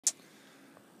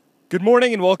Good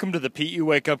morning and welcome to the PE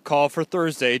Wake Up Call for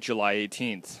Thursday, July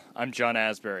 18th. I'm John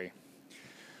Asbury.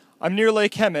 I'm near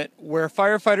Lake Hemet, where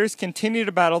firefighters continue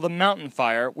to battle the mountain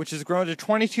fire, which has grown to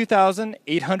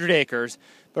 22,800 acres,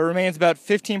 but remains about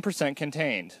 15%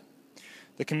 contained.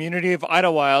 The community of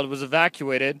Idyllwild was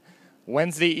evacuated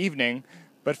Wednesday evening,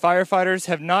 but firefighters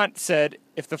have not said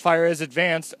if the fire has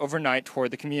advanced overnight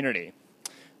toward the community.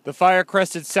 The fire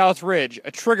crested South Ridge,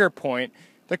 a trigger point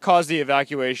that caused the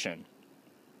evacuation.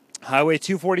 Highway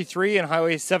 243 and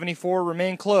Highway 74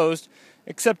 remain closed,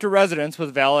 except to residents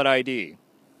with valid ID.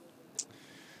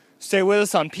 Stay with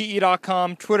us on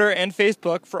PE.com, Twitter, and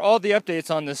Facebook for all the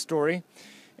updates on this story,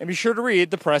 and be sure to read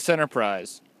the Press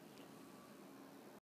Enterprise.